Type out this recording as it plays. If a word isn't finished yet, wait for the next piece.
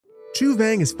Chue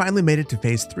has finally made it to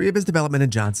phase 3 of his development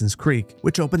in Johnson's Creek,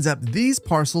 which opens up these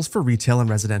parcels for retail and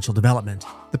residential development.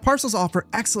 The parcels offer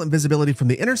excellent visibility from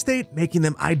the interstate, making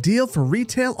them ideal for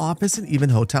retail, office, and even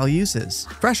hotel uses.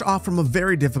 Fresh off from a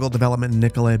very difficult development in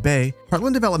Nicolay Bay,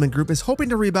 Heartland Development Group is hoping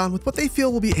to rebound with what they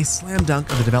feel will be a slam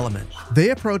dunk of a development.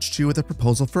 They approached Chue with a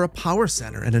proposal for a power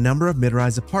center and a number of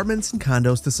mid-rise apartments and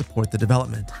condos to support the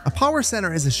development. A power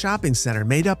center is a shopping center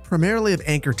made up primarily of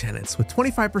anchor tenants, with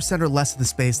 25% or less of the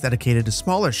space dedicated to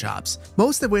smaller shops,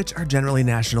 most of which are generally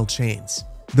national chains.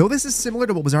 Though this is similar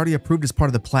to what was already approved as part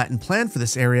of the platted plan for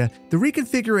this area, the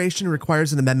reconfiguration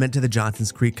requires an amendment to the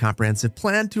Johnson's Creek Comprehensive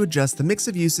Plan to adjust the mix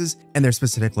of uses and their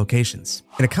specific locations.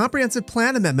 And a comprehensive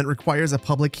plan amendment requires a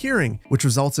public hearing, which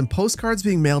results in postcards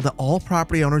being mailed to all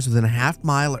property owners within a half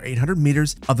mile or 800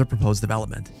 meters of the proposed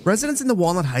development. Residents in the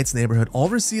Walnut Heights neighborhood all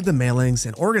received the mailings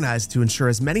and organized to ensure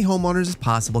as many homeowners as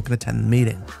possible can attend the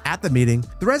meeting. At the meeting,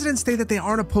 the residents state that they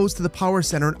aren't opposed to the power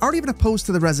center and aren't even opposed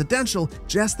to the residential,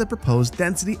 just the proposed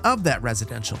density of that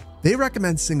residential. They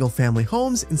recommend single-family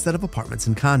homes instead of apartments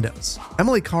and condos.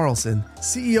 Emily Carlson,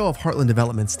 CEO of Heartland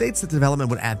Development, states that the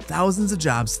development would add thousands of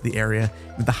jobs to the area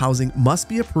and that the housing must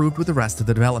be approved with the rest of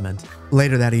the development.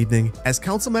 Later that evening, as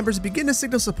council members begin to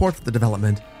signal support for the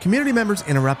development, community members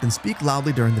interrupt and speak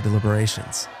loudly during the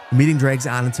deliberations. The meeting drags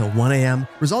on until 1 a.m.,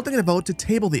 resulting in a vote to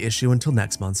table the issue until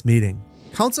next month's meeting.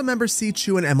 Council members see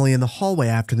Chue and Emily in the hallway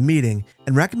after the meeting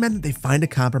and recommend that they find a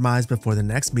compromise before the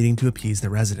next meeting to appease the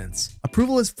residents.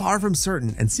 Approval is far from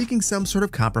certain, and seeking some sort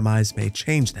of compromise may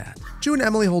change that. Chue and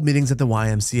Emily hold meetings at the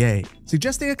YMCA,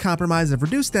 suggesting a compromise of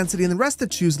reduced density in the rest of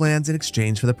Chue's lands in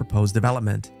exchange for the proposed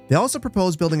development. They also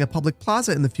propose building a public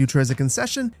plaza in the future as a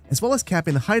concession, as well as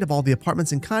capping the height of all the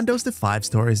apartments and condos to 5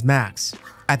 stories max.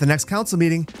 At the next council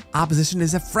meeting, opposition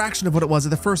is a fraction of what it was at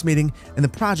the first meeting, and the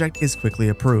project is quickly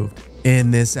approved. In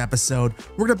this episode,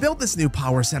 we're going to build this new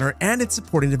power center and its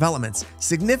supporting developments,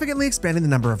 significantly expanding the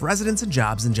number of residents and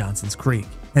jobs in Johnson's Creek.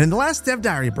 And in the last Dev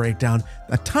Diary breakdown,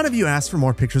 a ton of you asked for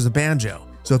more pictures of Banjo.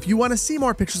 So if you want to see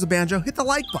more pictures of Banjo, hit the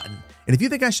like button. And if you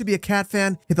think I should be a cat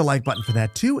fan, hit the like button for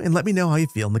that too, and let me know how you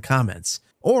feel in the comments.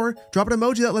 Or drop an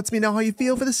emoji that lets me know how you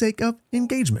feel for the sake of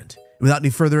engagement. Without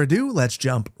any further ado, let's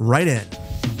jump right in.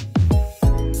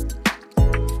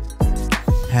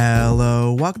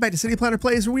 Hello, welcome back to City Planner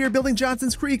Plays, where we are building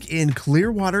Johnson's Creek in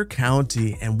Clearwater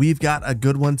County, and we've got a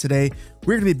good one today.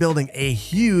 We're going to be building a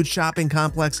huge shopping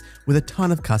complex with a ton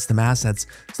of custom assets,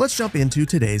 so let's jump into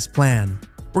today's plan.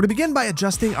 We're going to begin by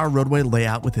adjusting our roadway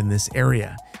layout within this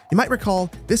area. You might recall,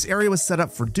 this area was set up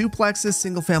for duplexes,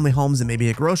 single-family homes, and maybe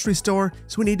a grocery store,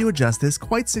 so we need to adjust this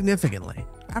quite significantly.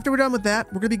 After we're done with that,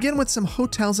 we're going to begin with some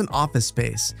hotels and office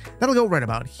space. That'll go right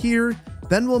about here.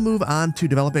 Then we'll move on to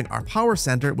developing our power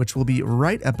center, which will be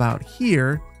right about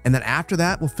here. And then after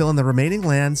that, we'll fill in the remaining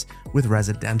lands with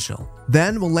residential.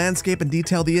 Then we'll landscape and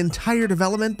detail the entire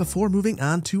development before moving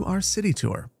on to our city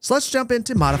tour. So let's jump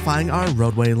into modifying our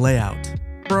roadway layout.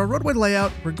 For our roadway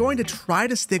layout, we're going to try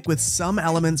to stick with some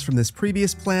elements from this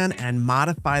previous plan and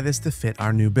modify this to fit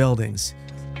our new buildings.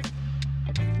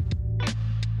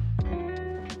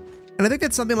 And I think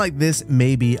that something like this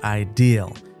may be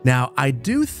ideal. Now, I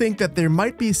do think that there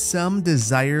might be some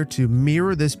desire to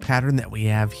mirror this pattern that we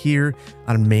have here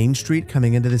on Main Street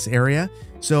coming into this area.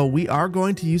 So we are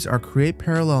going to use our create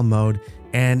parallel mode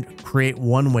and create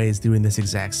one-ways doing this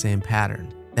exact same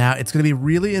pattern. Now, it's going to be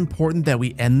really important that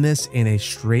we end this in a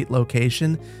straight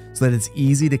location so that it's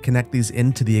easy to connect these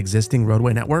into the existing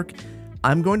roadway network.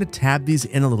 I'm going to tab these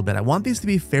in a little bit. I want these to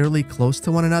be fairly close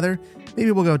to one another.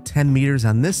 Maybe we'll go 10 meters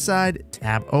on this side,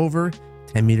 tab over,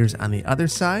 10 meters on the other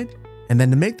side. And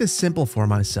then to make this simple for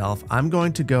myself, I'm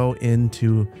going to go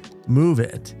into move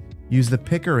it, use the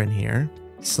picker in here,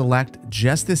 select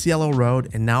just this yellow road,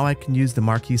 and now I can use the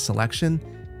marquee selection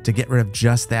to get rid of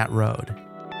just that road.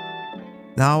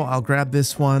 Now I'll grab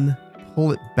this one,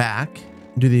 pull it back,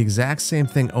 and do the exact same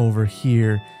thing over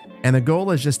here. And the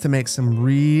goal is just to make some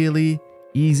really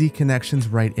easy connections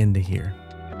right into here.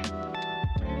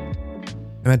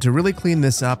 And then to really clean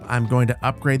this up, I'm going to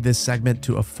upgrade this segment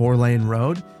to a 4-lane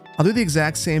road. I'll do the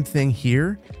exact same thing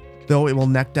here, though it will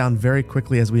neck down very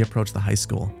quickly as we approach the high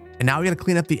school. And now we got to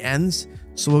clean up the ends,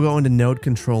 so we'll go into node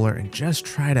controller and just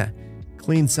try to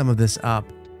clean some of this up.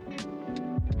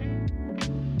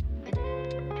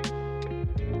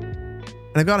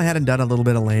 And I've gone ahead and done a little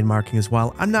bit of lane marking as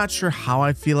well. I'm not sure how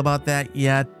I feel about that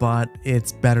yet, but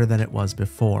it's better than it was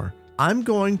before. I'm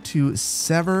going to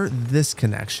sever this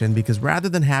connection because rather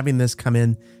than having this come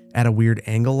in at a weird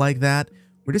angle like that,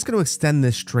 we're just going to extend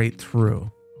this straight through.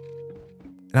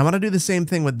 And I want to do the same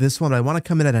thing with this one. I want to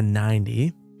come in at a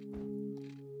 90.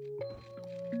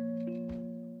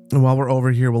 And while we're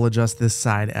over here, we'll adjust this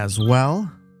side as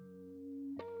well.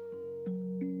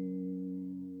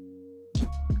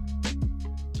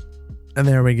 And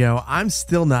there we go. I'm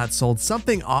still not sold.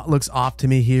 Something looks off to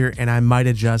me here, and I might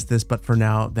adjust this, but for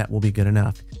now, that will be good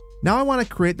enough. Now I want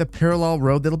to create the parallel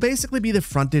road that'll basically be the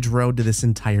frontage road to this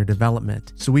entire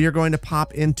development. So we are going to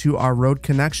pop into our road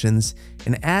connections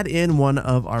and add in one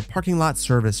of our parking lot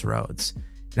service roads.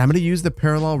 And I'm going to use the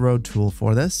parallel road tool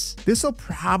for this. This will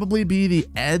probably be the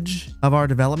edge of our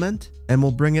development, and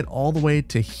we'll bring it all the way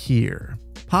to here.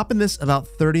 Popping this about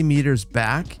 30 meters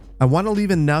back. I want to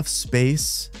leave enough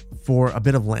space for a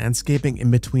bit of landscaping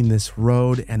in between this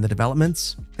road and the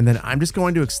developments. And then I'm just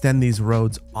going to extend these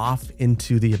roads off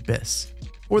into the abyss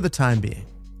for the time being.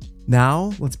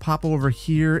 Now let's pop over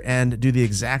here and do the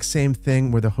exact same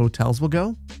thing where the hotels will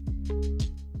go.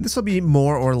 This will be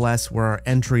more or less where our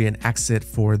entry and exit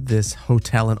for this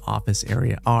hotel and office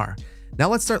area are. Now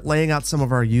let's start laying out some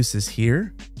of our uses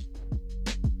here.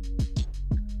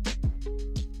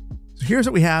 Here's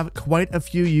what we have, quite a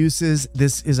few uses.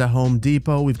 This is a Home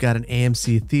Depot. We've got an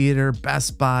AMC Theater,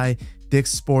 Best Buy,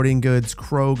 Dick's Sporting Goods,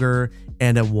 Kroger,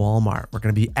 and a Walmart. We're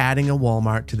going to be adding a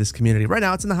Walmart to this community. Right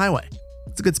now, it's in the highway.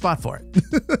 It's a good spot for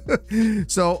it.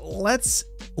 So let's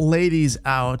lay these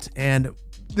out, and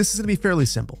this is going to be fairly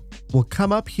simple. We'll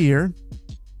come up here,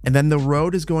 and then the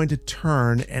road is going to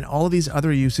turn, and all of these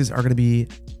other uses are going to be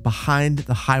behind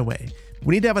the highway.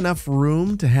 We need to have enough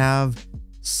room to have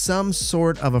some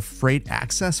sort of a freight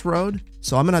access road.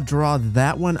 So I'm going to draw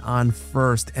that one on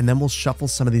first, and then we'll shuffle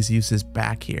some of these uses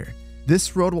back here.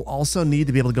 This road will also need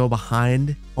to be able to go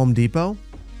behind Home Depot.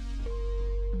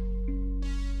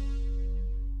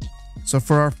 So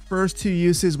for our first two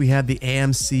uses, we have the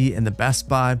AMC and the Best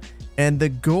Buy. And the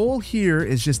goal here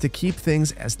is just to keep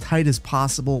things as tight as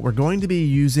possible. We're going to be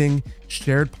using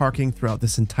shared parking throughout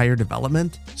this entire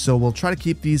development. So we'll try to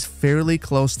keep these fairly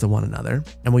close to one another,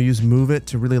 and we'll use Move It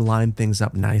to really line things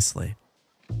up nicely.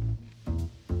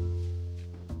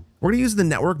 We're going to use the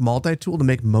network multi-tool to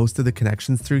make most of the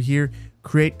connections through here.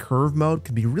 Create curve mode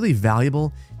can be really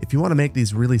valuable if you want to make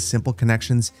these really simple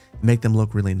connections, make them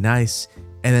look really nice.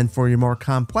 And then for your more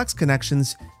complex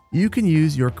connections, you can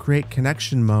use your create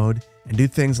connection mode and do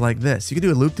things like this. You can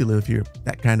do a loop-de-loop if you're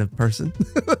that kind of person.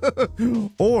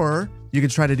 Or you can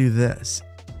try to do this.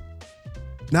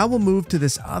 Now we'll move to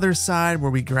this other side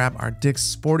where we grab our Dick's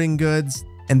Sporting Goods.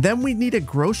 And then we need a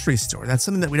grocery store. That's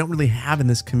something that we don't really have in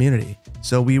this community.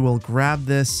 So we will grab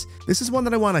this. This is one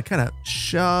that I want to kind of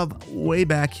shove way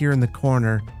back here in the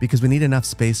corner because we need enough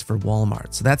space for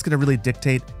Walmart. So that's going to really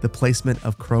dictate the placement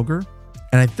of Kroger.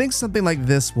 And I think something like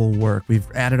this will work. We've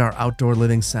added our outdoor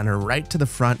living center right to the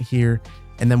front here.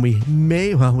 And then we'll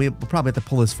probably have to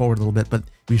pull this forward a little bit, but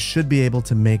we should be able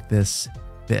to make this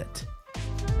fit.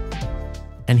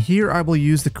 And here I will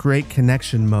use the create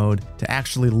connection mode to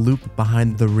actually loop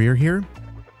behind the rear here.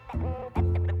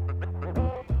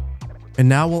 And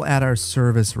now we'll add our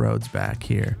service roads back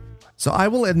here. So I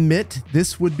will admit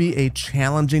this would be a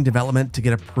challenging development to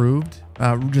get approved.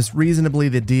 Just reasonably,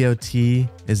 the DOT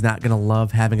is not going to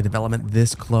love having a development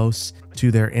this close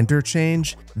to their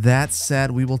interchange. That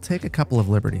said, we will take a couple of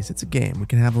liberties. It's a game. We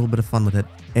can have a little bit of fun with it.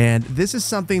 And this is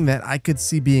something that I could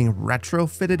see being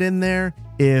retrofitted in there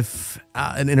if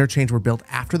an interchange were built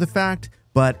after the fact.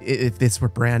 But if this were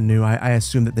brand new, I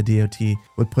assume that the DOT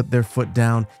would put their foot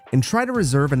down and try to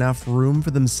reserve enough room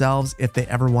for themselves if they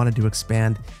ever wanted to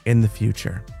expand in the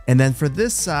future. And then for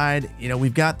this side,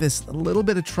 we've got this little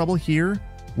bit of trouble here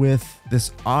with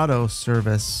this auto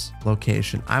service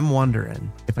location. I'm wondering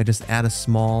if I just add a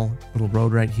small little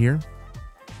road right here.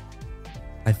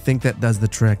 I think that does the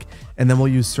trick. And then we'll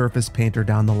use Surface Painter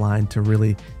down the line to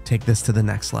really take this to the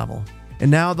next level. And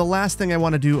now the last thing I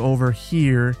want to do over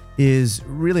here is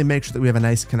really make sure that we have a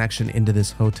nice connection into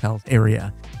this hotel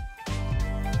area.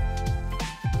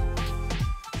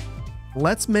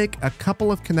 Let's make a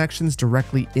couple of connections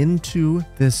directly into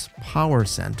this power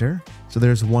center. So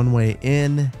there's one way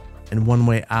in and one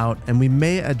way out, and we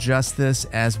may adjust this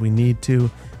as we need to,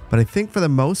 but I think for the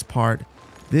most part,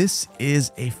 this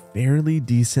is a fairly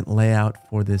decent layout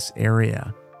for this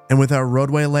area. And with our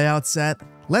roadway layout set,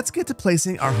 let's get to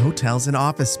placing our hotels and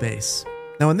office space.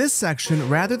 Now in this section,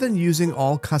 rather than using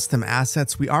all custom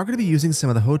assets, we are going to be using some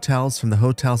of the hotels from the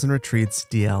Hotels and Retreats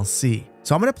DLC.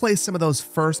 So I'm going to place some of those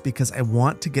first because I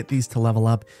want to get these to level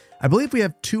up. I believe we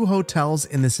have 2 hotels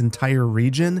in this entire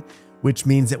region, which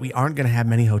means that we aren't going to have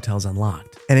many hotels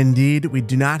unlocked. And indeed, we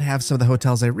do not have some of the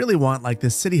hotels I really want, like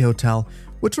this city hotel,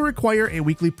 which will require a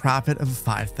weekly profit of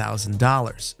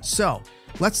 $5,000. So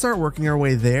let's start working our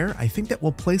way there. I think that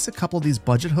we'll place a couple of these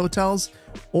budget hotels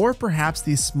or perhaps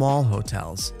these small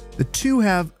hotels. The 2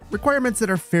 have requirements that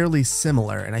are fairly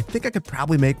similar, and I think I could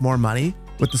probably make more money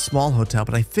with the small hotel,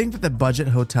 but I think that the budget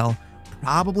hotel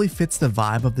probably fits the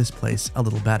vibe of this place a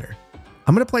little better.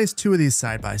 I'm going to place 2 of these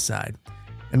side by side.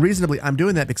 And reasonably, I'm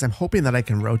doing that because I'm hoping that I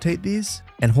can rotate these,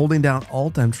 and holding down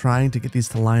Alt, I'm trying to get these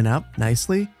to line up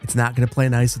nicely. It's not going to play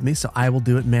nice with me, so I will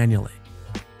do it manually.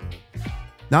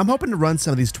 Now I'm hoping to run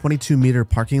some of these 22-meter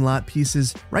parking lot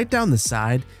pieces right down the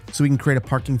side so we can create a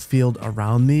parking field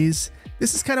around these.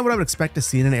 This is kind of what I would expect to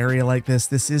see in an area like this.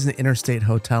 This is an interstate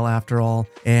hotel after all,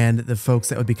 and the folks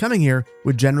that would be coming here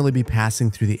would generally be passing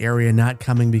through the area, not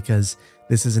coming because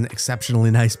this is an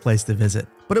exceptionally nice place to visit.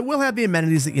 But it will have the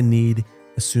amenities that you need,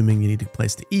 assuming you need a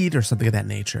place to eat or something of that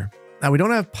nature. Now we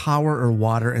don't have power or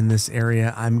water in this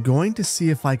area. I'm going to see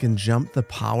if I can jump the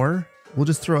power. We'll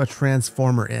just throw a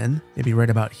transformer in, maybe right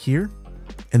about here.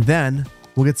 And then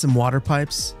we'll get some water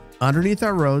pipes underneath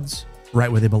our roads,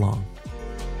 right where they belong.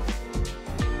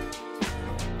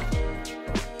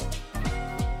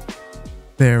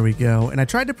 There we go. And I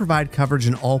tried to provide coverage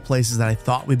in all places that I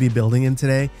thought we'd be building in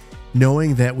today,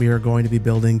 knowing that we are going to be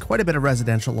building quite a bit of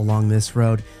residential along this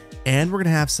road. And we're going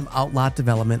to have some outlot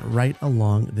development right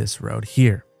along this road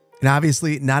here. And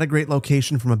obviously not a great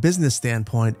location from a business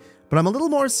standpoint, but I'm a little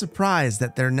more surprised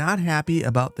that they're not happy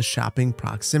about the shopping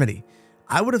proximity.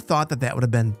 I would have thought that that would have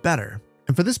been better.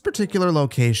 And for this particular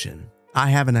location, I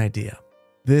have an idea.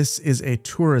 This is a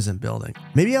tourism building.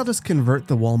 Maybe I'll just convert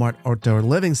the Walmart Outdoor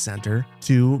Living Center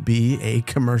to be a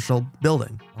commercial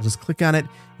building. I'll just click on it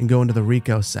and go into the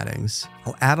RICO settings.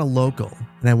 I'll add a local,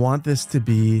 and I want this to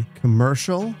be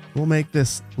commercial. We'll make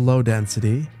this low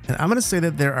density. And I'm gonna say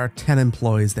that there are 10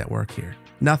 employees that work here.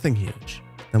 Nothing huge.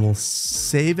 Then we'll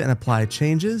save and apply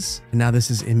changes. And now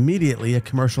this is immediately a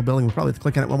commercial building. We'll probably have to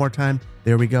click on it one more time.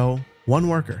 There we go. 1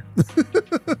 worker.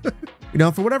 You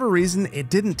know, for whatever reason, it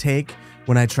didn't take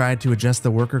when I tried to adjust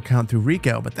the worker count through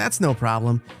RICO, but that's no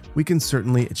problem. We can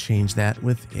certainly change that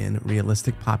within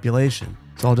realistic population.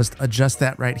 So I'll just adjust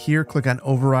that right here, click on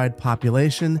override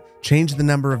population, change the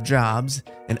number of jobs,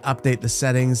 and update the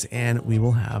settings, and we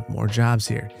will have more jobs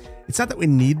here. It's not that we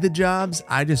need the jobs,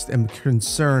 I just am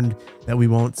concerned that we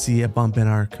won't see a bump in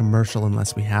our commercial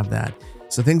unless we have that.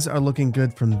 So things are looking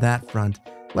good from that front.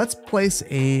 Let's place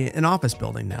an office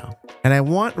building now. And I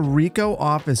want RICO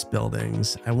office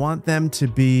buildings. I want them to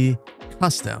be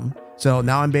custom. So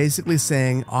now I'm basically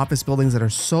saying office buildings that are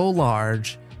so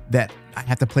large that I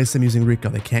have to place them using RICO.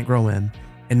 They can't grow in.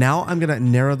 And now I'm gonna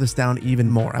narrow this down even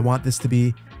more. I want this to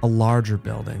be a larger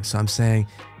building. So I'm saying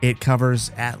it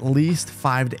covers at least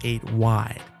 5 to 8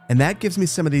 wide. And that gives me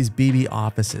some of these BB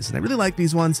offices. And I really like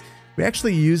these ones. We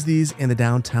actually use these in the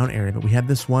downtown area, but we have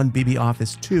this one BB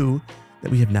office 2 that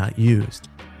we have not used.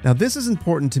 Now this is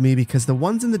important to me because the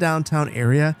ones in the downtown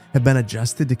area have been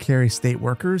adjusted to carry state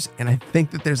workers, and I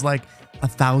think that there's like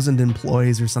 1,000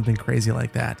 employees or something crazy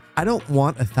like that. I don't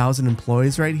want 1,000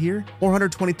 employees right here.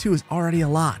 422 is already a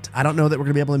lot. I don't know that we're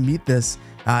gonna be able to meet this,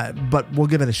 but we'll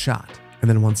give it a shot. And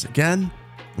then once again,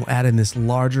 we'll add in this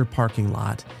larger parking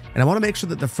lot. And I wanna make sure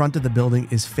that the front of the building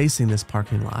is facing this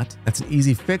parking lot. That's an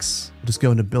easy fix. We'll just go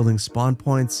into building spawn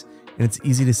points, and it's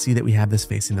easy to see that we have this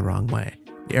facing the wrong way.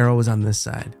 The arrow is on this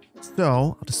side.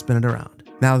 So I'll just spin it around.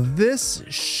 Now this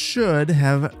should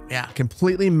have,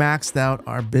 completely maxed out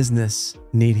our business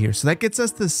need here. So that gets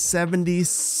us to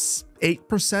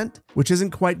 78%, which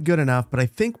isn't quite good enough, but I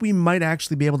think we might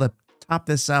actually be able to top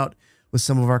this out with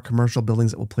some of our commercial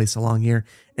buildings that we'll place along here.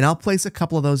 And I'll place a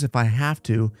couple of those if I have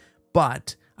to,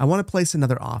 but I want to place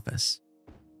another office.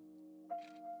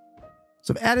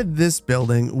 So I've added this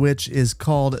building, which is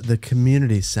called the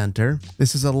Community Center.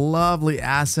 This is a lovely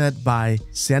asset by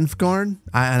Senfgorn,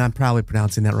 and I'm probably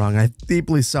pronouncing that wrong. I'm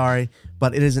deeply sorry,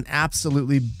 but it is an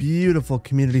absolutely beautiful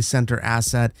community center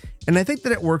asset. And I think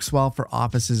that it works well for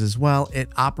offices as well. It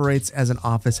operates as an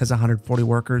office, has 140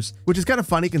 workers, which is kind of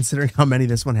funny considering how many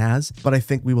this one has, but I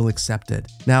think we will accept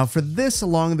it. Now for this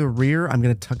along the rear, I'm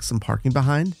going to tuck some parking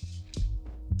behind.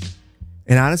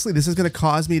 And honestly, this is going to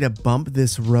cause me to bump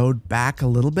this road back a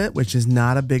little bit, which is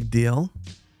not a big deal.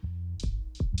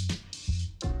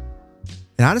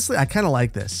 And honestly, I kind of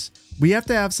like this. We have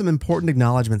to have some important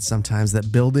acknowledgments sometimes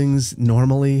that buildings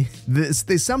normally,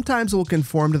 they sometimes will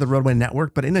conform to the roadway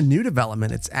network, but in a new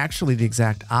development, it's actually the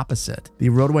exact opposite. The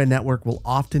roadway network will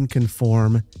often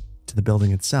conform to the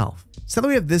building itself. So now that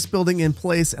we have this building in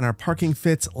place and our parking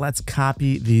fits, let's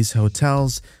copy these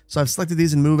hotels. So I've selected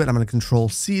these and move it. I'm going to Control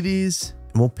C these,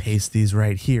 and we'll paste these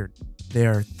right here.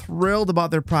 They're thrilled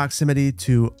about their proximity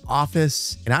to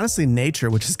office and honestly nature,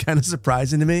 which is kind of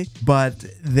surprising to me, but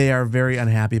they are very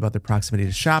unhappy about their proximity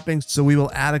to shopping. So we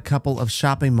will add a couple of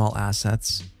shopping mall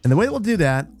assets. And the way that we'll do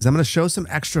that is I'm going to show some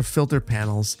extra filter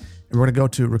panels, and we're going to go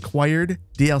to required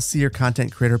DLC or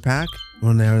content creator pack.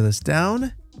 We'll narrow this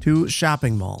down to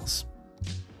shopping malls.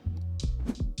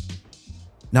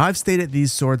 Now, I've stayed at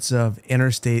these sorts of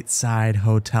interstate side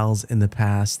hotels in the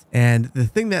past, and the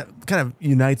thing that kind of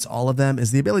unites all of them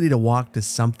is the ability to walk to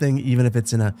something, even if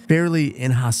it's in a fairly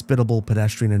inhospitable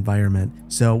pedestrian environment.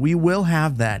 So we will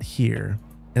have that here,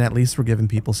 and at least we're giving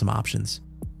people some options.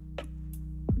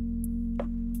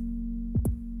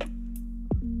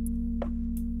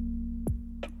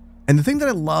 And the thing that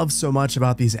I love so much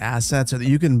about these assets are that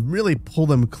you can really pull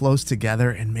them close together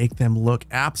and make them look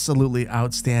absolutely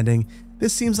outstanding.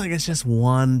 This seems like it's just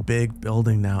one big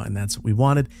building now, and that's what we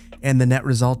wanted. And the net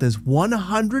result is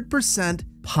 100%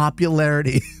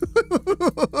 popularity.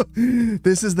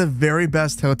 This is the very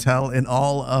best hotel in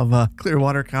all of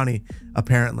Clearwater County,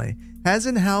 apparently.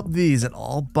 Hasn't helped these at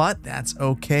all, but that's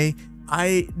okay.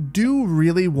 I do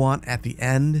really want at the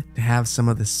end to have some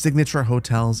of the signature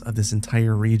hotels of this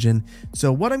entire region.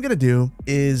 So what I'm going to do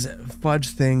is fudge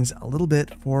things a little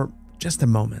bit for just a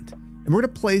moment. And we're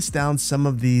going to place down some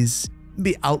of these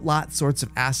the outlot sorts of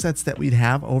assets that we'd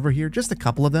have over here, just a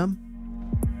couple of them.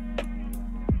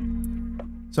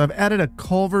 So I've added a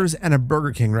Culver's and a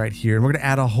Burger King right here, and we're going to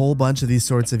add a whole bunch of these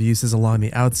sorts of uses along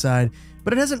the outside,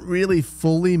 but it hasn't really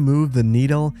fully moved the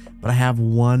needle. But I have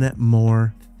one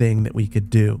more thing that we could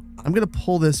do. I'm going to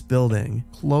pull this building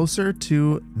closer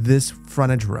to this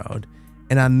frontage road,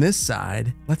 and on this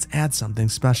side, let's add something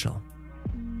special.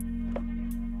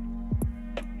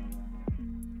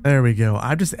 There we go.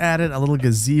 I've just added a little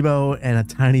gazebo and a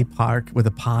tiny park with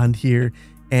a pond here,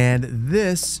 and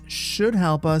this should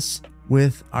help us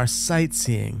with our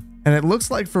sightseeing. And it looks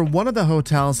like for one of the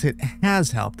hotels, it has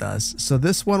helped us. So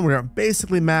this one, we are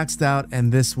basically maxed out,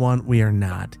 and this one, we are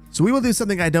not. So we will do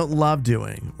something I don't love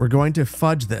doing. We're going to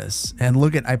fudge this. And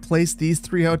look at, I placed these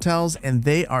 3 hotels, and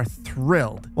they are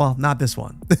thrilled. Well, not this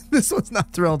one. This one's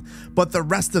not thrilled, but the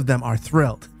rest of them are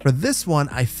thrilled. For this one,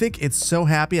 I think it's so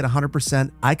happy at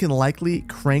 100%, I can likely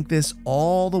crank this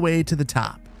all the way to the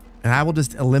top. And I will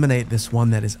just eliminate this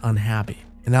one that is unhappy.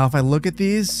 And now if I look at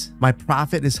these, my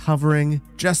profit is hovering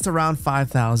just around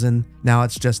 5,000. Now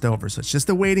it's just over. So it's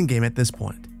just a waiting game at this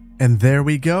point. And there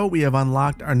we go. We have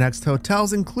unlocked our next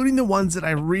hotels, including the ones that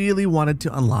I really wanted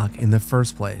to unlock in the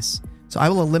first place. So I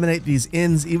will eliminate these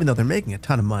inns, even though they're making a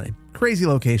ton of money. Crazy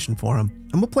location for them.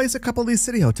 And we'll place a couple of these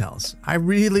city hotels. I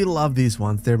really love these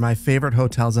ones. They're my favorite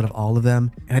hotels out of all of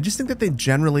them. And I just think that they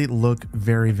generally look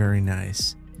very, very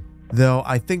nice. Though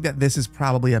I think that this is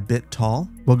probably a bit tall.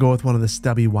 We'll go with one of the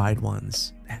stubby wide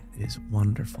ones. That is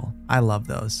wonderful. I love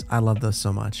those. I love those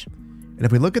so much. And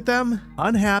if we look at them,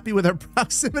 unhappy with our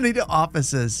proximity to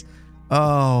offices.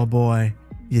 Oh boy,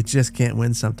 you just can't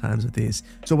win sometimes with these.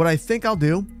 So what I think I'll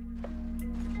do,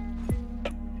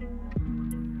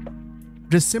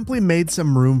 just simply made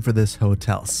some room for this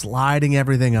hotel, sliding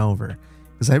everything over.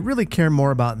 Because I really care more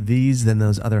about these than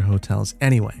those other hotels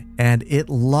anyway. And it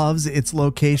loves its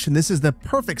location. This is the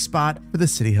perfect spot for the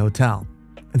city hotel.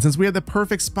 And since we have the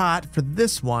perfect spot for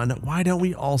this one, why don't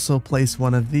we also place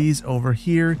one of these over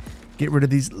here, get rid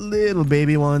of these little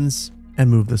baby ones,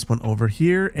 and move this one over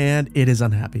here, and it is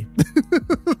unhappy.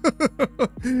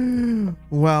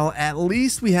 Well, at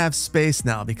least we have space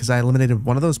now because I eliminated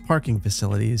one of those parking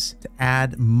facilities to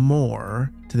add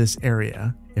more to this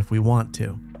area if we want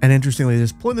to. And interestingly,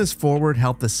 just pulling this forward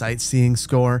helped the sightseeing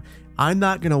score. I'm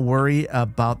not going to worry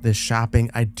about this shopping.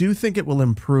 I do think it will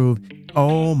improve.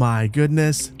 Oh my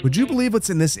goodness. Would you believe what's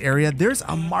in this area? There's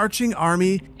a marching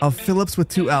army of Phillips with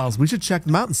 2 L's. We should check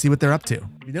them out and see what they're up to.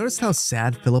 You notice how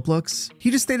sad Philip looks?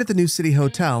 He just stayed at the New City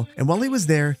Hotel, and while he was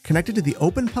there, connected to the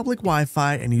open public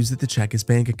Wi-Fi and used it to check his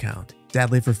bank account.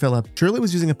 Sadly for Philip, Shirley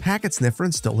was using a packet sniffer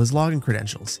and stole his login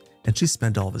credentials, and she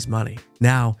spent all of his money.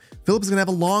 Now, Philip is going to have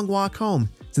a long walk home,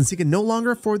 since he can no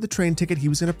longer afford the train ticket he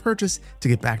was going to purchase to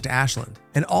get back to Ashland.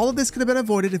 And all of this could have been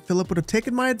avoided if Philip would have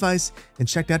taken my advice and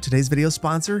checked out today's video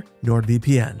sponsor,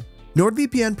 NordVPN.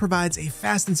 NordVPN provides a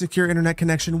fast and secure internet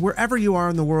connection wherever you are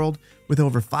in the world with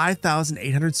over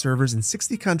 5,800 servers in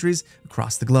 60 countries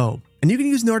across the globe. And you can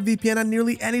use NordVPN on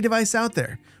nearly any device out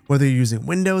there. Whether you're using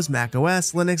Windows, Mac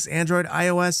OS, Linux, Android,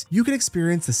 iOS, you can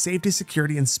experience the safety,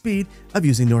 security, and speed of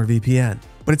using NordVPN.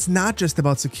 But it's not just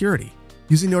about security.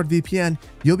 Using NordVPN,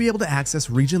 you'll be able to access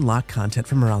region-locked content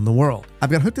from around the world. I've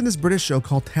got hooked in this British show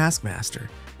called Taskmaster,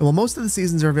 and while most of the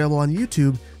seasons are available on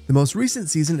YouTube, the most recent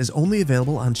season is only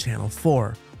available on Channel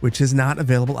 4. which is not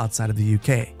available outside of the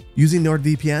UK. Using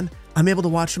NordVPN, I'm able to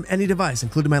watch from any device,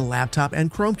 including my laptop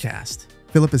and Chromecast.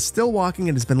 Philip is still walking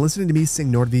and has been listening to me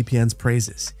sing NordVPN's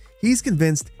praises. He's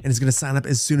convinced and is going to sign up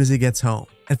as soon as he gets home.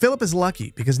 And Philip is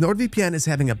lucky because NordVPN is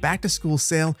having a back-to-school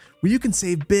sale where you can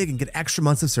save big and get extra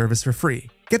months of service for free.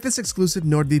 Get this exclusive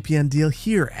NordVPN deal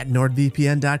here at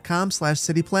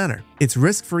nordvpn.com/cityplanner. It's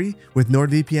risk-free with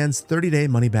NordVPN's 30-day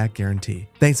money-back guarantee.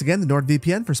 Thanks again to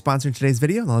NordVPN for sponsoring today's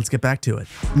video. Now let's get back to it.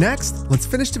 Next, let's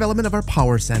finish development of our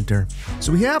power center.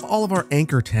 So we have all of our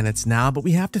anchor tenants now, but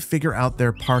we have to figure out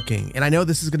their parking. And I know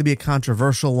this is going to be a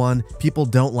controversial one. People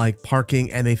don't like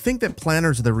parking, and they think that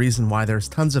planners are the reason why there's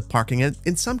tons of parking. And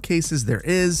in some cases there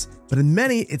is, but in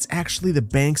many, it's actually the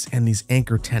banks and these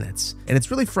anchor tenants. And it's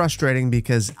really frustrating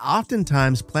because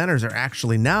oftentimes planners are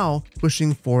actually now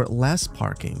pushing for less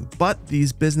parking, but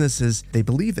these businesses, they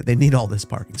believe that they need all this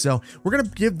parking. So we're gonna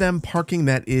give them parking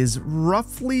that is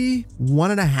roughly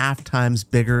 1.5 times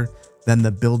bigger than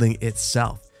the building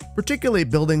itself. Particularly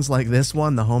buildings like this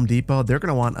one, the Home Depot, they're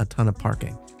gonna want a ton of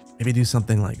parking. Maybe do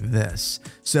something like this.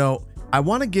 So I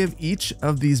want to give each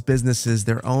of these businesses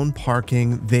their own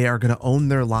parking. They are going to own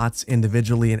their lots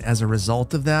individually, and as a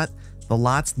result of that, the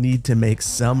lots need to make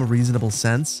some reasonable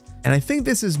sense. And I think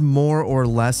this is more or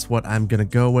less what I'm going to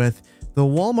go with. The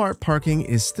Walmart parking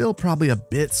is still probably a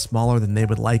bit smaller than they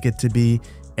would like it to be,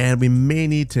 and we may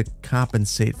need to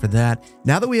compensate for that.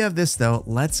 Now that we have this though,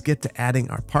 let's get to adding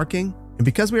our parking. And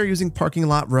because we are using parking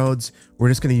lot roads, we're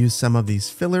just going to use some of these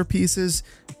filler pieces.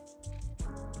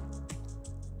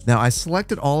 Now I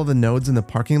selected all of the nodes in the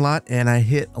parking lot and I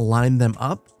hit align them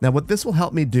up. Now what this will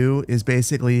help me do is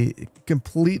basically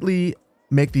completely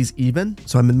make these even.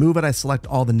 So I'm in Move It, I select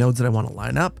all the nodes that I want to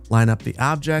line up the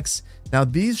objects. Now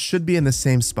these should be in the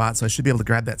same spot. So I should be able to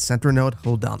grab that center node,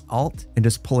 hold down Alt and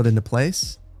just pull it into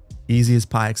place. Easy as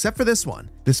pie, except for this one.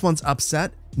 This one's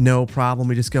upset, no problem.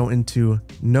 We just go into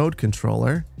node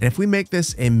controller. And if we make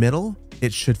this a middle,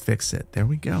 it should fix it. There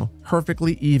we go.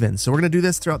 Perfectly even. So we're going to do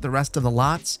this throughout the rest of the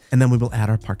lots, and then we will add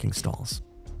our parking stalls.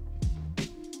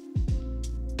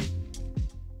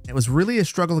 It was really a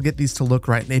struggle to get these to look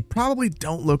right. And they probably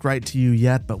don't look right to you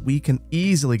yet, but we can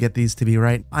easily get these to be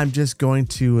right. I'm just going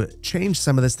to change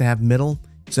some of this to have middle.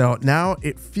 So now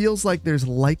it feels like there's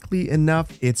likely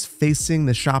enough. It's facing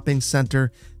the shopping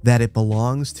center that it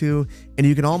belongs to, and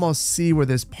you can almost see where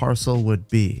this parcel would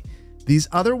be. These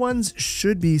other ones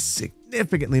should be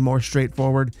significantly more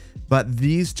straightforward, but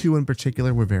these two in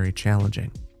particular were very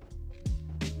challenging.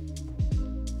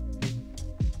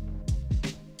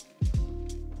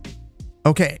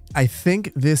 Okay, I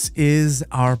think this is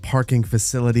our parking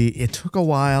facility. It took a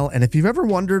while, and if you've ever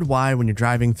wondered why when you're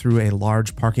driving through a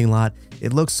large parking lot,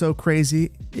 it looks so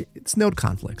crazy, it's node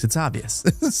conflicts, it's obvious.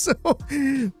 So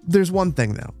there's one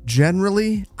thing though.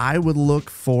 Generally, I would look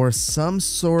for some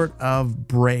sort of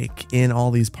break in all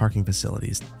these parking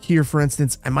facilities. Here, for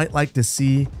instance, I might like to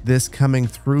see this coming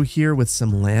through here with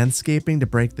some landscaping to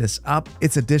break this up.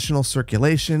 It's additional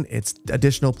circulation, it's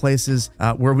additional places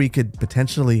where we could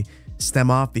potentially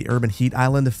stem off the urban heat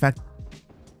island effect.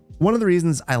 One of the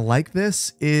reasons I like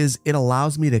this is it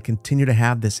allows me to continue to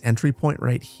have this entry point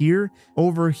right here.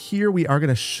 Over here, we are going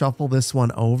to shuffle this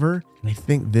one over. And I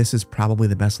think this is probably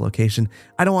the best location.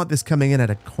 I don't want this coming in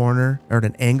at a corner or at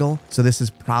an angle. So this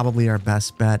is probably our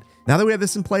best bet. Now that we have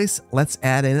this in place, let's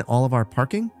add in all of our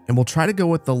parking, and we'll try to go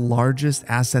with the largest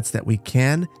assets that we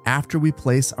can after we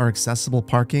place our accessible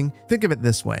parking. Think of it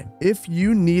this way. If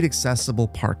you need accessible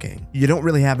parking, you don't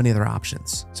really have any other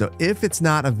options. So if it's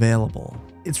not available,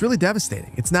 it's really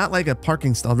devastating. It's not like a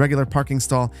parking stall, regular parking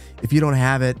stall. If you don't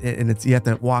have it and you have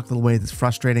to walk a little ways, it's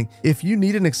frustrating. If you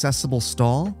need an accessible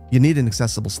stall, you need an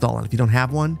accessible stall. And if you don't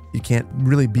have one, you can't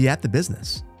really be at the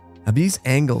business. Now these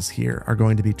angles here are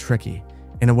going to be tricky.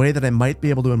 And a way that I might be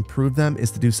able to improve them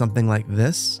is to do something like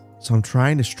this. So I'm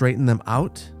trying to straighten them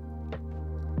out.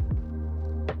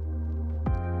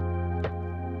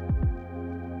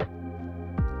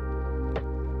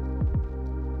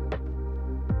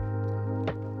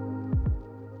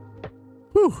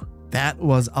 Whew, that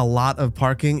was a lot of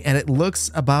parking, and it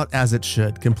looks about as it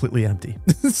should, completely empty.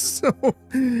 So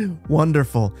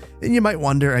wonderful. And you might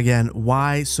wonder again,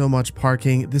 why so much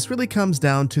parking? This really comes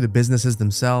down to the businesses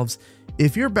themselves.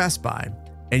 If you're Best Buy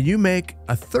and you make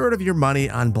a third of your money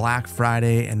on Black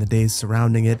Friday and the days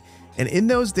surrounding it, and in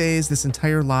those days this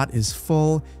entire lot is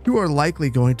full, you are likely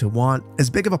going to want as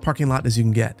big of a parking lot as you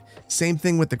can get. Same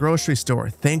thing with the grocery store,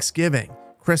 Thanksgiving,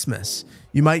 Christmas,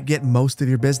 you might get most of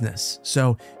your business.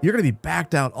 So you're going to be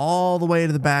backed out all the way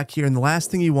to the back here. And the last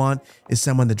thing you want is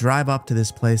someone to drive up to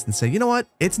this place and say, you know what?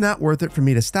 It's not worth it for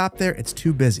me to stop there. It's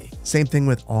too busy. Same thing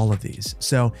with all of these.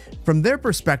 So from their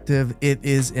perspective, it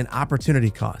is an opportunity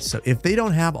cost. So if they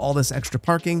don't have all this extra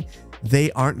parking,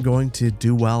 they aren't going to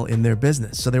do well in their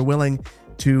business. So they're willing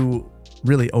to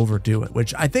really overdo it,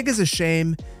 which I think is a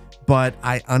shame, but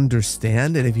I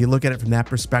understand. And if you look at it from that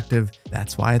perspective,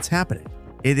 that's why it's happening.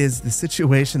 It is the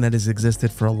situation that has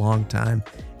existed for a long time.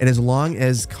 And as long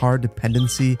as car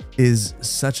dependency is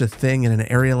such a thing in an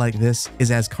area like this,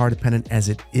 is as car dependent as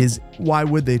it is, why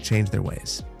would they change their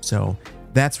ways? So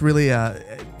that's really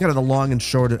kind of the long and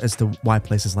short as to why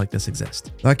places like this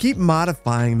exist. Now, I keep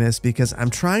modifying this because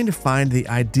I'm trying to find the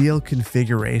ideal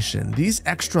configuration. These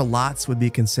extra lots would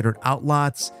be considered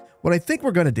outlots. What I think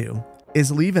we're going to do is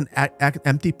leave an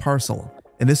empty parcel.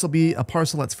 And this will be a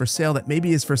parcel that's for sale that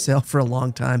maybe is for sale for a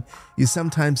long time. You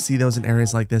sometimes see those in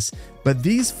areas like this, but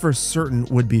these for certain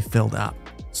would be filled up.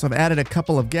 So I've added a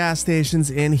couple of gas stations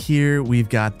in here. We've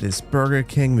got this Burger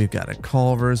King, we've got a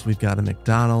Culver's, we've got a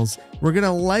McDonald's. We're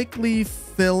gonna likely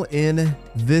fill in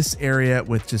this area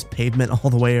with just pavement all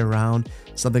the way around,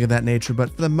 something of that nature.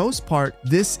 But for the most part,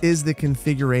 this is the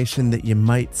configuration that you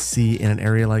might see in an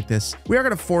area like this. We are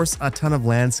gonna force a ton of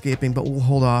landscaping, but we'll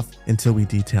hold off until we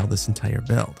detail this entire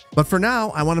build. But for now,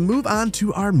 I wanna move on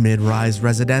to our mid-rise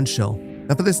residential.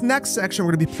 Now for this next section,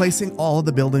 we're going to be placing all of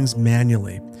the buildings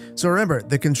manually. So remember,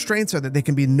 the constraints are that they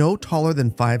can be no taller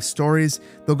than 5 stories.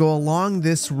 They'll go along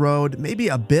this road, maybe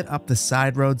a bit up the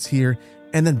side roads here,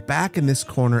 and then back in this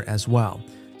corner as well.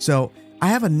 So I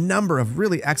have a number of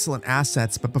really excellent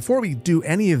assets, but before we do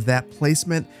any of that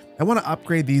placement, I want to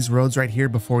upgrade these roads right here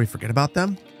before we forget about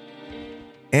them.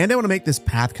 And I want to make this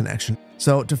path connection.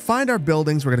 So to find our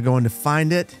buildings, we're going to go into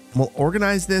find it. We'll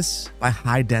organize this by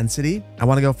high density. I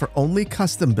want to go for only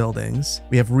custom buildings.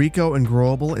 We have Rico and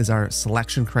Growable is our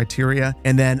selection criteria.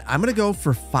 And then I'm going to go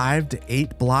for 5 to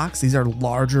 8 blocks. These are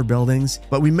larger buildings,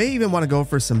 but we may even want to go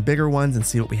for some bigger ones and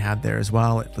see what we have there as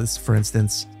well. This, for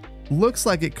instance, looks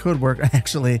like it could work.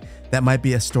 Actually, that might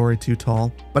be a story too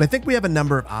tall, but I think we have a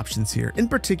number of options here. In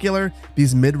particular,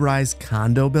 these mid-rise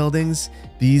condo buildings,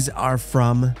 these are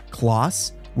from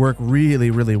Kloss, work really,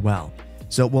 really well.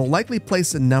 So we'll likely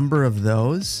place a number of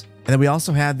those. And then we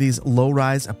also have these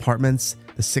low-rise apartments,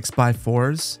 the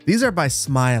 6x4s. These are by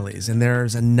Smileys, and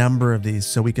there's a number of these,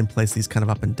 so we can place these kind of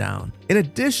up and down. In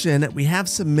addition, we have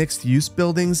some mixed-use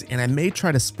buildings, and I may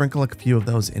try to sprinkle a few of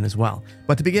those in as well.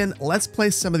 But to begin, let's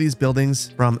place some of these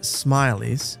buildings from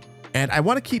Smileys. And I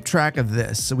want to keep track of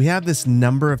this. So we have this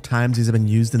number of times these have been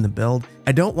used in the build.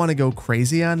 I don't want to go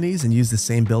crazy on these and use the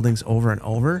same buildings over and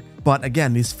over. But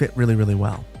again, these fit really, really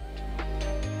well.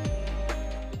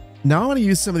 Now I want to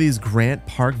use some of these Grant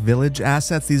Park Village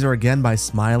assets. These are again by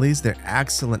Smileys. They're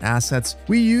excellent assets.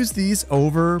 We use these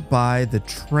over by the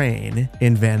train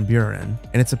in Van Buren,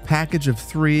 and it's a package of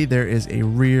 3. There is a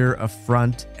rear, a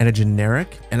front, and a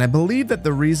generic. And I believe that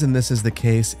the reason this is the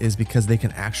case is because they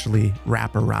can actually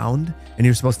wrap around, and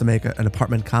you're supposed to make an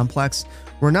apartment complex.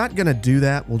 We're not going to do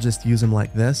that. We'll just use them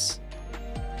like this.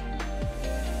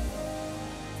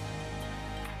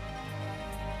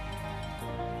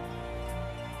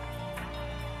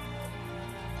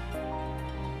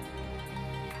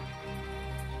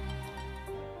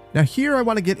 Now here I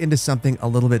want to get into something a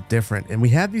little bit different, and we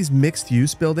have these mixed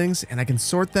use buildings, and I can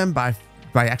sort them by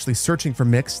actually searching for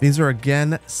mixed. These are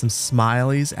again some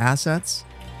Smileys assets.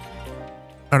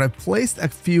 And I've placed a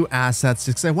few assets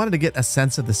just because I wanted to get a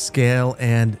sense of the scale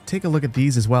and take a look at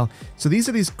these as well. So these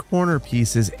are these corner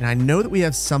pieces, and I know that we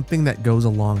have something that goes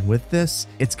along with this.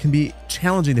 It can be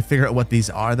challenging to figure out what these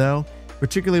are though,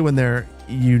 particularly when they're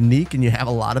unique and you have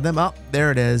a lot of them. Oh, there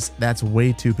it is. That's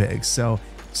way too big. So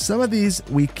some of these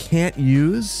we can't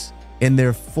use in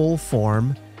their full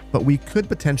form, but we could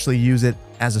potentially use it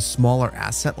as a smaller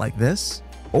asset like this,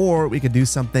 or we could do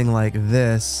something like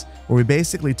this, where we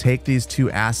basically take these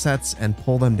 2 assets and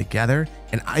pull them together.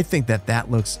 And I think that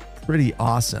that looks pretty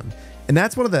awesome. And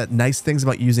that's one of the nice things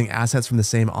about using assets from the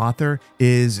same author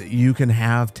is you can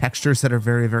have textures that are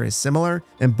very, very similar.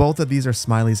 And both of these are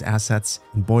Smileys assets.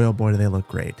 And boy, oh boy, do they look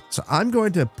great. So I'm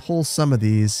going to pull some of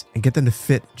these and get them to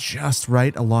fit just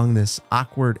right along this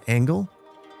awkward angle.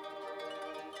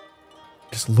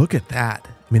 Just look at that.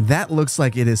 I mean, that looks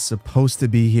like it is supposed to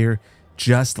be here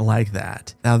just like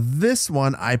that. Now this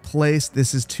one I placed,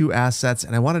 this is 2 assets,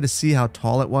 and I wanted to see how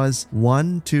tall it was.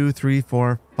 1, 2, 3,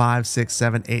 4, 5, 6,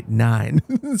 7, 8,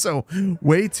 9. So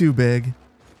way too big.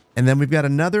 And then we've got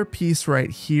another piece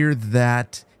right here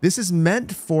that this is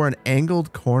meant for an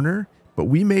angled corner, but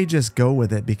we may just go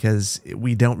with it because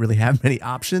we don't really have many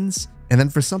options. And then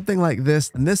for something like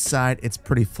this, on this side, it's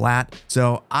pretty flat.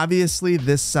 So obviously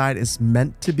this side is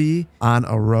meant to be on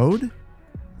a road.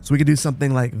 So we could do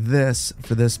something like this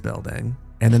for this building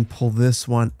and then pull this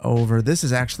one over. This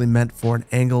is actually meant for an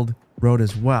angled road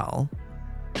as well.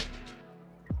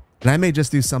 And I may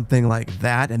just do something like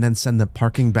that and then send the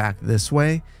parking back this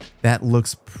way. That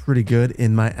looks pretty good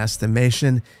in my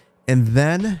estimation. And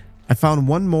then I found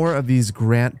one more of these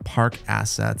Grant Park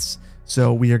assets.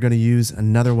 So we are going to use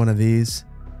another one of these.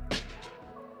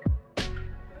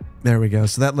 There we go.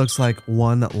 So that looks like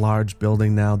one large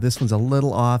building now. This one's a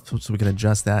little off, so we can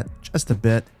adjust that just a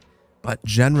bit. But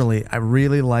generally, I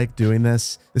really like doing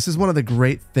this. This is one of the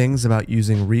great things about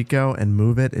using Rico and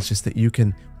Move It. It's just that you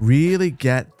can really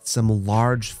get some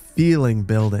large feeling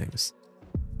buildings.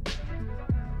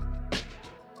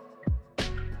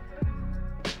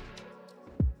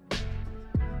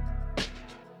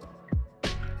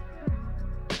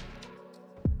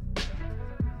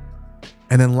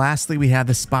 And then lastly, we have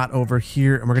the spot over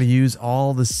here, and we're going to use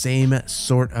all the same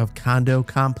sort of condo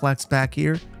complex back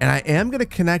here. And I am going to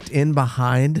connect in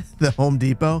behind the Home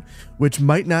Depot, which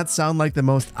might not sound like the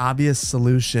most obvious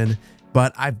solution,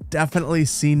 but I've definitely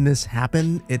seen this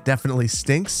happen. It definitely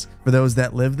stinks for those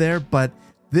that live there. But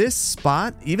this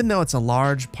spot, even though it's a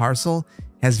large parcel,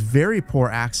 has very poor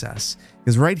access.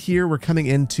 Because right here, we're coming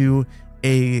into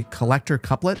a collector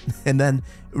couplet, and then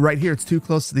right here it's too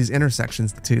close to these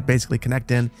intersections to basically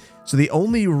connect in. So the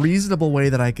only reasonable way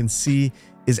that I can see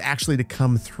is actually to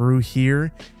come through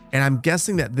here, and I'm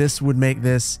guessing that this would make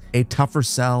this a tougher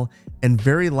sell and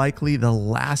very likely the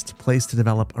last place to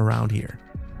develop around here.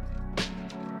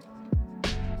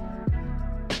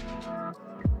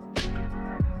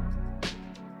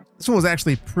 This one was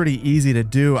actually pretty easy to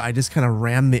do. I just kind of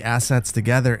rammed the assets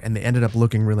together and they ended up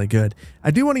looking really good.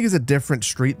 I do want to use a different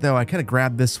street though. I kind of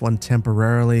grabbed this one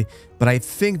temporarily, but I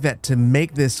think that to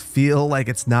make this feel like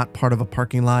it's not part of a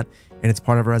parking lot and it's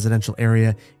part of a residential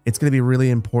area, it's going to be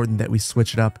really important that we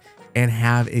switch it up and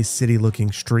have a city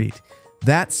looking street.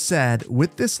 That said,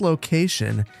 with this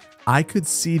location, I could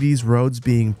see these roads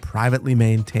being privately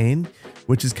maintained,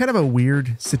 which is kind of a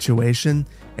weird situation,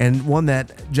 and one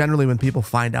that generally when people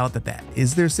find out that that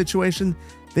is their situation,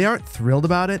 they aren't thrilled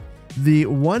about it. The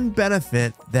one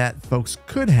benefit that folks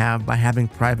could have by having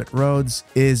private roads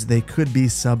is they could be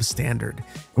substandard.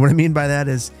 And what I mean by that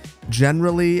is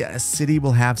generally a city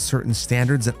will have certain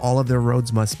standards that all of their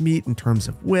roads must meet in terms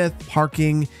of width,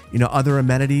 parking, other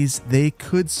amenities. They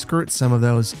could skirt some of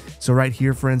those. So right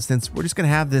here, for instance, we're just going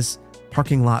to have this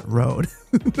parking lot road,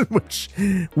 which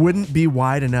wouldn't be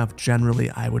wide enough generally,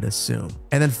 I would assume.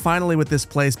 And then finally with this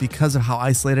place, because of how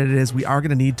isolated it is, we are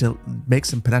going to need to make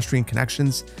some pedestrian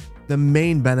connections. The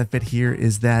main benefit here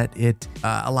is that it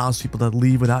allows people to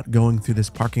leave without going through this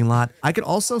parking lot. I could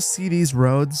also see these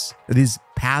roads, or these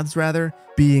paths rather,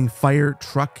 being fire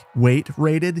truck weight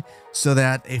rated so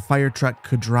that a fire truck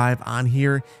could drive on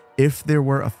here if there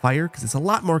were a fire, because it's a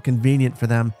lot more convenient for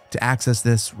them to access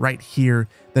this right here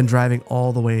than driving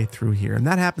all the way through here. And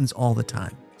that happens all the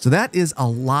time. So that is a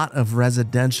lot of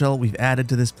residential we've added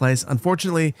to this place.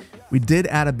 Unfortunately, we did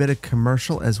add a bit of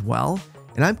commercial as well.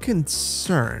 And I'm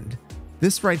concerned.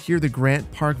 This right here, the Grant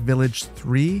Park Village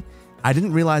 3, I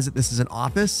didn't realize that this is an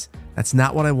office. That's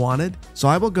not what I wanted. So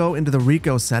I will go into the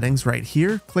Rico settings right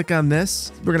here, click on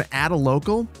this. We're going to add a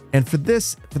local. And for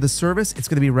this, for the service, it's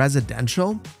going to be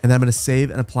residential. And then I'm going to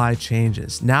save and apply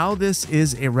changes. Now this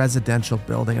is a residential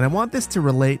building, and I want this to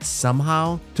relate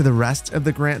somehow to the rest of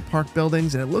the Grant Park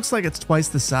buildings. And it looks like it's twice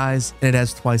the size and it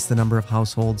has twice the number of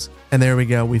households. And there we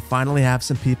go. We finally have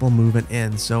some people moving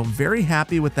in. So very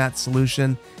happy with that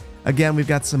solution. Again, we've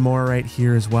got some more right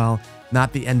here as well.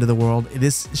 Not the end of the world.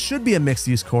 This should be a mixed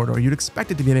use corridor. You'd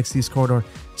expect it to be a mixed use corridor,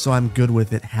 so I'm good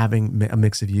with it having a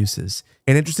mix of uses.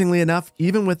 And interestingly enough,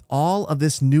 even with all of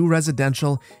this new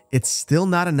residential, it's still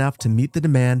not enough to meet the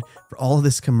demand for all of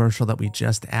this commercial that we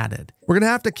just added. We're going to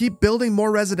have to keep building more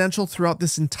residential throughout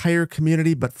this entire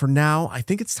community, but for now, I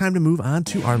think it's time to move on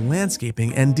to our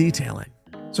landscaping and detailing.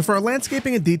 So for our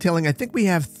landscaping and detailing, I think we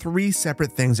have three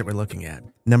separate things that we're looking at.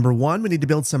 Number one, we need to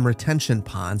build some retention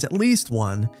ponds, at least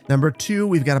one. Number two,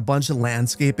 we've got a bunch of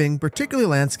landscaping, particularly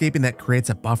landscaping that creates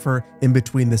a buffer in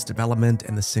between this development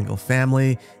and the single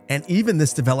family, and even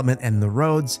this development and the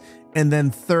roads. And then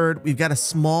third, we've got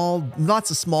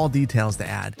lots of small details to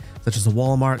add, such as a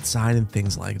Walmart sign and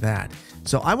things like that.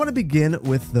 So I want to begin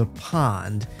with the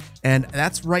pond, and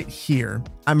that's right here.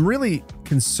 I'm really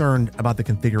concerned about the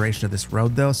configuration of this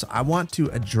road though, so I want to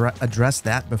address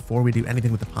that before we do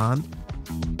anything with the pond.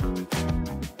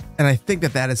 And I think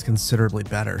that that is considerably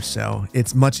better. So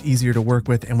it's much easier to work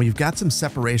with. And we've got some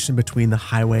separation between the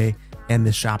highway and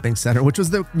the shopping center, which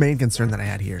was the main concern that I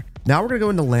had here. Now we're going to go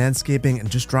into landscaping and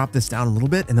just drop this down a little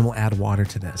bit, and then we'll add water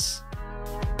to this.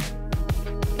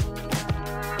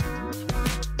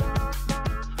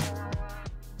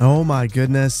 Oh my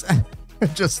goodness. I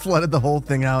just flooded the whole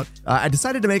thing out. I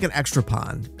decided to make an extra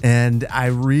pond, and I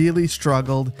really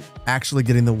struggled actually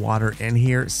getting the water in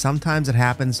here. Sometimes it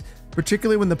happens,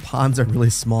 particularly when the ponds are really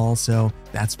small, so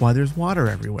that's why there's water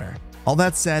everywhere. All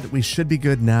that said, we should be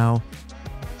good now.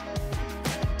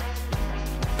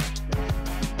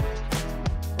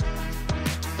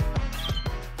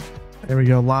 There we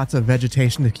go, lots of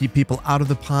vegetation to keep people out of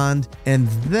the pond. And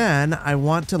then I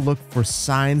want to look for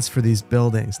signs for these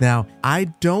buildings. Now, I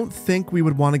don't think we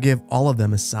would want to give all of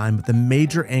them a sign, but the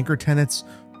major anchor tenants,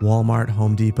 Walmart,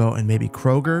 Home Depot, and maybe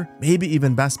Kroger, maybe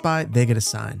even Best Buy, they get a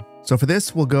sign. So for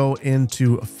this, we'll go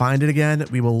into Find It again.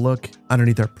 We will look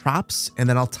underneath our props, and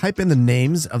then I'll type in the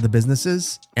names of the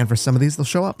businesses. And for some of these, they'll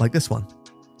show up like this one.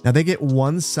 Now they get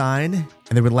one sign,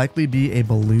 and there would likely be a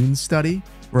balloon study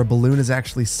where a balloon is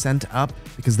actually sent up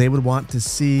because they would want to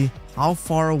see how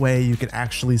far away you could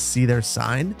actually see their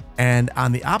sign. And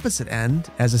on the opposite end,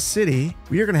 as a city,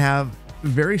 we are going to have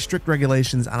very strict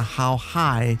regulations on how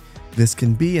high this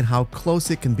can be and how close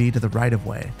it can be to the right of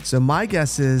way. So my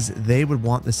guess is they would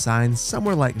want the sign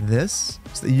somewhere like this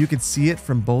so that you could see it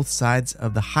from both sides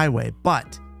of the highway,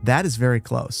 but that is very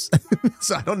close.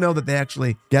 So I don't know that they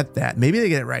actually get that. Maybe they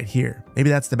get it right here. Maybe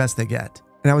that's the best they get.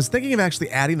 And I was thinking of actually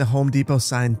adding the Home Depot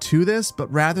sign to this,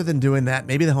 but rather than doing that,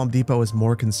 maybe the Home Depot is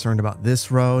more concerned about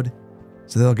this road.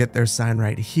 So they'll get their sign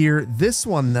right here. This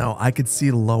one though, I could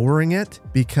see lowering it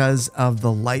because of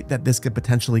the light that this could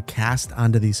potentially cast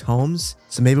onto these homes.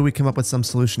 So maybe we come up with some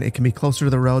solution. It can be closer to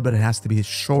the road, but it has to be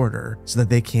shorter so that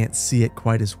they can't see it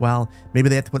quite as well. Maybe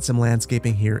they have to put some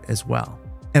landscaping here as well.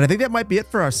 And I think that might be it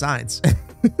for our signs.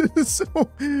 So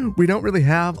we don't really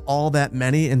have all that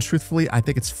many. And truthfully, I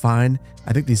think it's fine.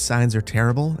 I think these signs are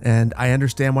terrible and I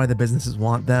understand why the businesses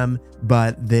want them,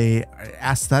 but they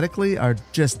aesthetically are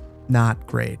just not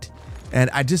great. And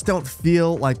I just don't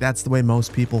feel like that's the way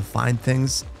most people find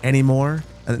things anymore.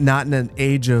 Not in an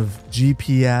age of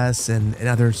GPS and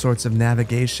other sorts of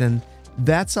navigation.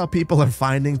 That's how people are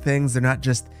finding things. They're not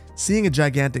just seeing a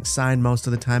gigantic sign most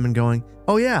of the time and going,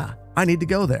 oh yeah, I need to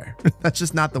go there. That's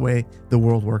just not the way the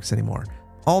world works anymore.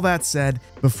 All that said,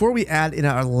 before we add in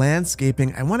our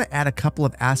landscaping, I want to add a couple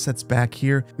of assets back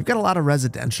here. We've got a lot of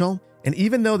residential, and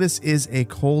even though this is a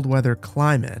cold weather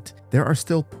climate, there are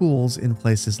still pools in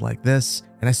places like this.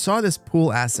 And I saw this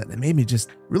pool asset and it made me just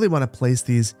really want to place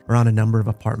these around a number of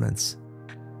apartments.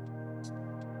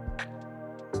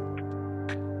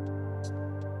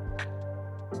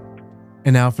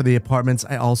 And now for the apartments,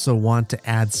 I also want to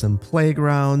add some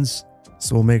playgrounds.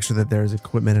 So we'll make sure that there's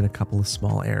equipment in a couple of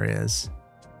small areas.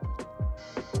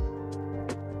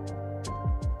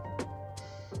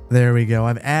 There we go.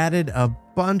 I've added a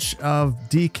bunch of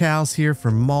decals here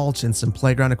for mulch and some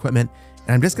playground equipment.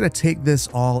 And I'm just going to take this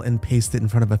all and paste it in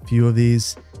front of a few of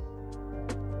these.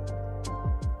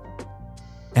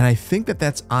 And I think that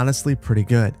that's honestly pretty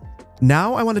good.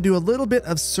 Now I want to do a little bit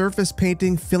of surface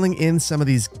painting, filling in some of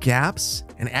these gaps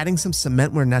and adding some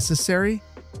cement where necessary.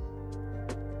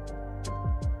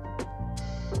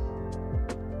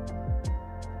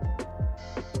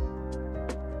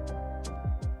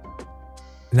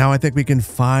 Now I think we can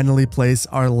finally place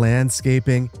our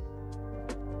landscaping.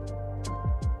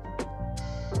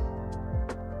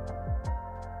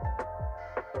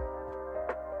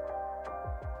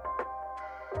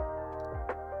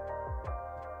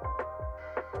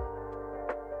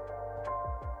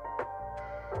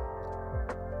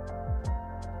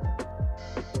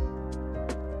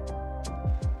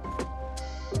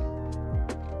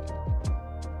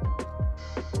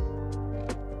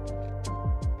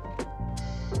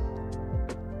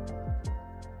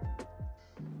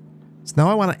 So now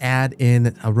I want to add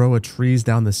in a row of trees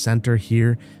down the center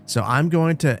here. So I'm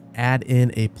going to add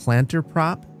in a planter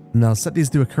prop, and I'll set these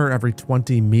to occur every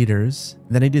 20 meters.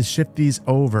 Then I need to shift these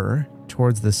over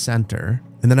towards the center.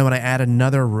 And then I want to add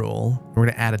another rule. We're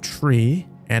going to add a tree,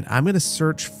 and I'm going to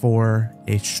search for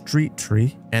a street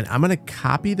tree, and I'm going to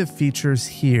copy the features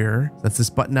here. That's this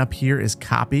button up here is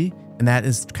copy. And that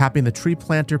is copying the tree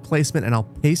planter placement, and I'll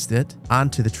paste it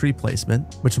onto the tree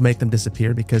placement, which will make them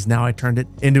disappear because now I turned it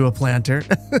into a planter.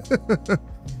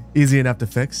 Easy enough to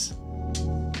fix.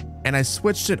 and I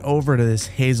switched it over to this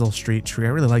Hazel Street tree. I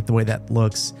really like the way that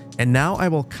looks. And now I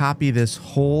will copy this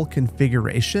whole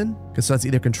configuration, because so it's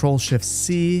either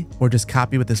Control-Shift-C or just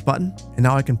copy with this button. And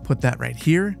now I can put that right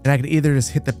here. And I can either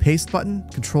just hit the paste button,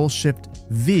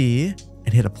 Control-Shift-V,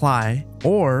 and hit apply,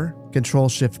 or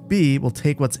Control-Shift-B will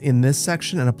take what's in this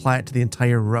section and apply it to the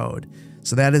entire road.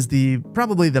 So that is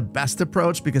probably the best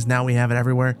approach, because now we have it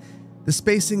everywhere. The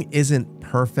spacing isn't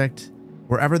perfect.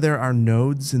 Wherever there are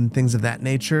nodes and things of that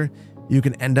nature, you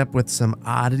can end up with some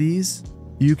oddities.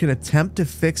 You can attempt to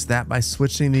fix that by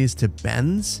switching these to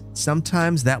bends.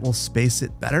 Sometimes that will space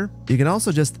it better. You can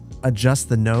also just adjust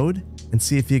the node and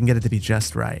see if you can get it to be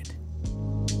just right.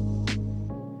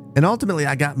 And ultimately,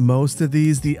 I got most of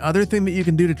these. The other thing that you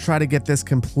can do to try to get this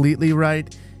completely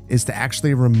right is to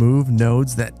actually remove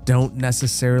nodes that don't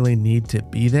necessarily need to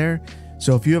be there.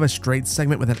 So if you have a straight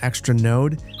segment with an extra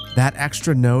node, that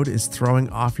extra node is throwing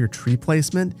off your tree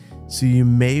placement, so you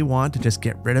may want to just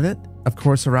get rid of it. Of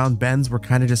course, around bends, we're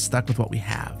kind of just stuck with what we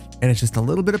have, and it's just a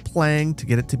little bit of playing to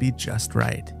get it to be just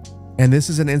right. And this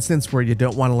is an instance where you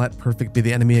don't want to let perfect be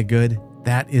the enemy of good.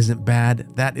 That isn't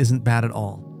bad. That isn't bad at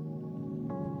all.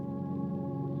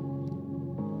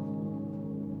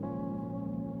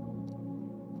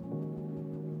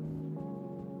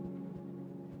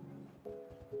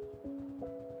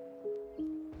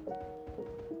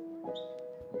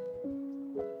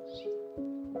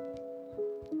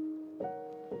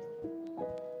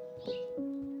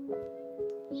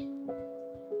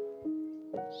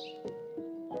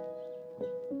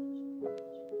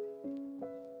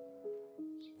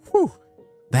 Whew.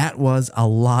 That was a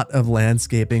lot of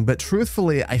landscaping, but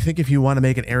truthfully, I think if you want to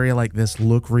make an area like this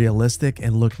look realistic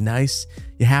and look nice,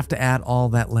 you have to add all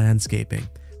that landscaping.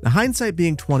 The hindsight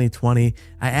being 2020,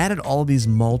 I added all these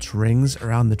mulch rings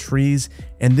around the trees,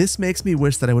 and this makes me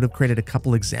wish that I would have created a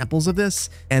couple examples of this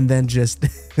and then just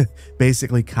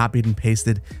basically copied and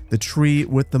pasted the tree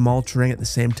with the mulch ring at the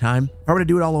same time. If I were to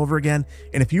do it all over again,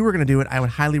 and if you were going to do it, I would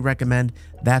highly recommend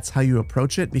that's how you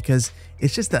approach it, because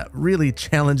it's just a really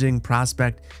challenging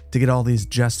prospect to get all these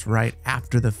just right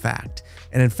after the fact.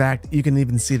 And in fact, you can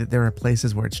even see that there are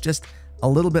places where it's just a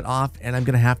little bit off, and I'm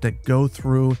going to have to go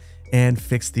through and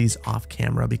fix these off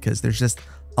camera because there's just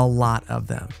a lot of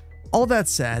them. All that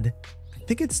said, I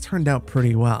think it's turned out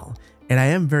pretty well, and I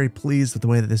am very pleased with the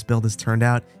way that this build has turned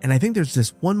out. And I think there's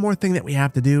just one more thing that we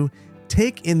have to do: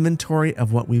 take inventory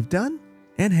of what we've done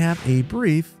and have a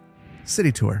brief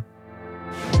city tour.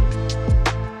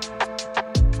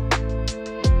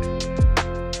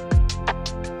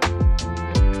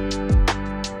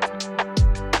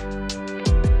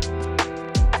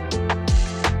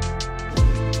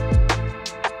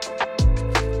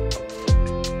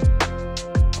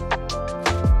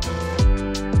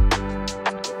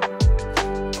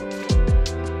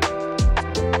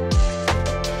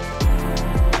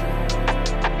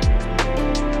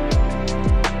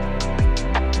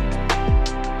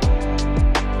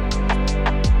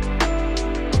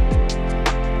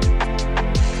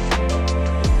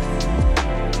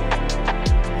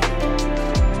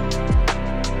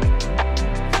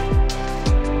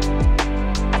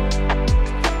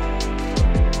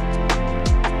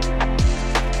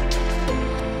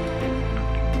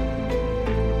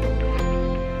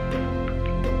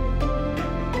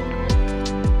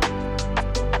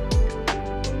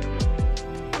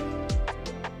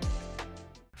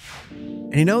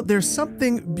 And you know, there's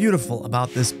something beautiful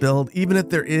about this build, even if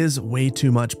there is way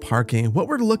too much parking. What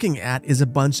we're looking at is a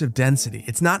bunch of density.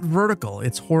 It's not vertical,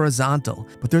 it's horizontal,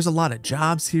 but there's a lot of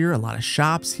jobs here, a lot of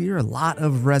shops here, a lot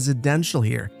of residential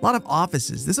here, a lot of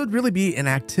offices. This would really be an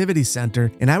activity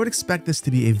center, and I would expect this to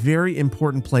be a very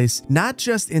important place, not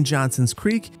just in Johnson's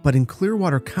Creek, but in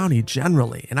Clearwater County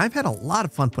generally. And I've had a lot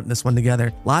of fun putting this one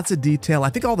together. Lots of detail. I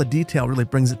think all the detail really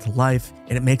brings it to life,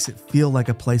 and it makes it feel like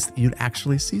a place that you'd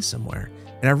actually see somewhere.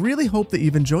 And I really hope that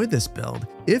you've enjoyed this build.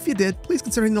 If you did, please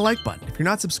consider hitting the like button. If you're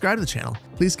not subscribed to the channel,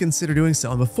 please consider doing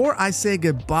so. And before I say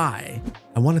goodbye,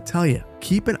 I want to tell you,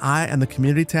 keep an eye on the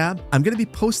community tab. I'm going to be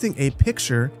posting a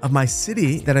picture of my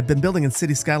city that I've been building in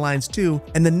City Skylines 2.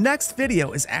 And the next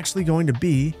video is actually going to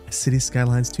be a City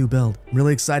Skylines 2 build. I'm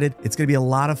really excited. It's going to be a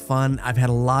lot of fun. I've had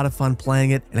a lot of fun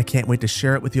playing it, and I can't wait to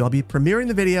share it with you. I'll be premiering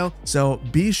the video, so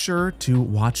be sure to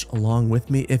watch along with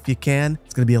me if you can.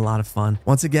 It's going to be a lot of fun.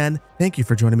 Once again, thank you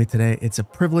for joining me today. It's a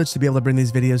privilege to be able to bring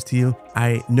these videos to you.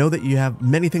 I know that you have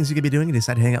many things you could be doing and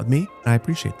decide to hang out with me, and I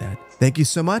appreciate that. Thank you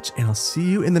so much, and I'll see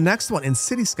you in the next one in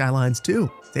City Skylines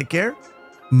 2. Take care.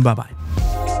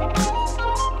 Bye-bye.